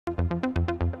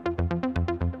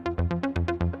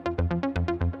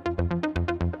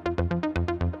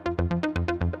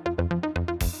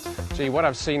Gee, what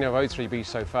I've seen of O3b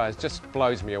so far just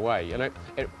blows me away. You know,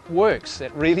 it works,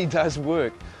 it really does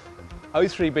work.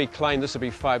 O3b claimed this would be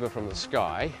fibre from the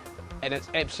sky, and it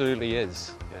absolutely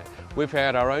is. You know, we've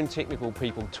had our own technical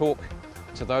people talk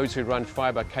to those who run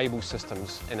fibre cable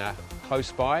systems and are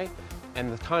close by,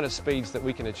 and the kind of speeds that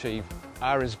we can achieve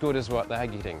are as good as what they're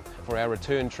getting for our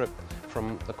return trip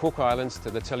from the Cook Islands to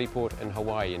the teleport in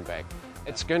Hawaii and back.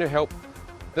 It's going to help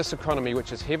this economy,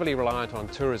 which is heavily reliant on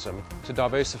tourism, to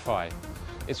diversify.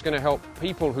 It's going to help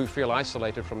people who feel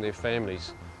isolated from their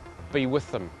families be with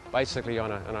them, basically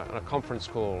on a conference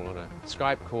call, on a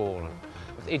Skype call, and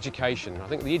with education. I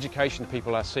think the education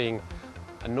people are seeing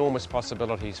enormous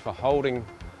possibilities for holding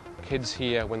kids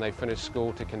here when they finish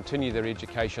school to continue their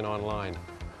education online,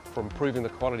 for improving the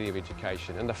quality of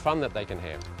education and the fun that they can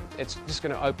have. It's just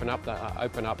going to open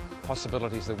up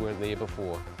possibilities that weren't there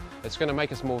before. It's going to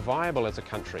make us more viable as a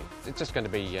country. It's just going to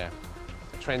be a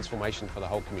transformation for the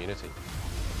whole community.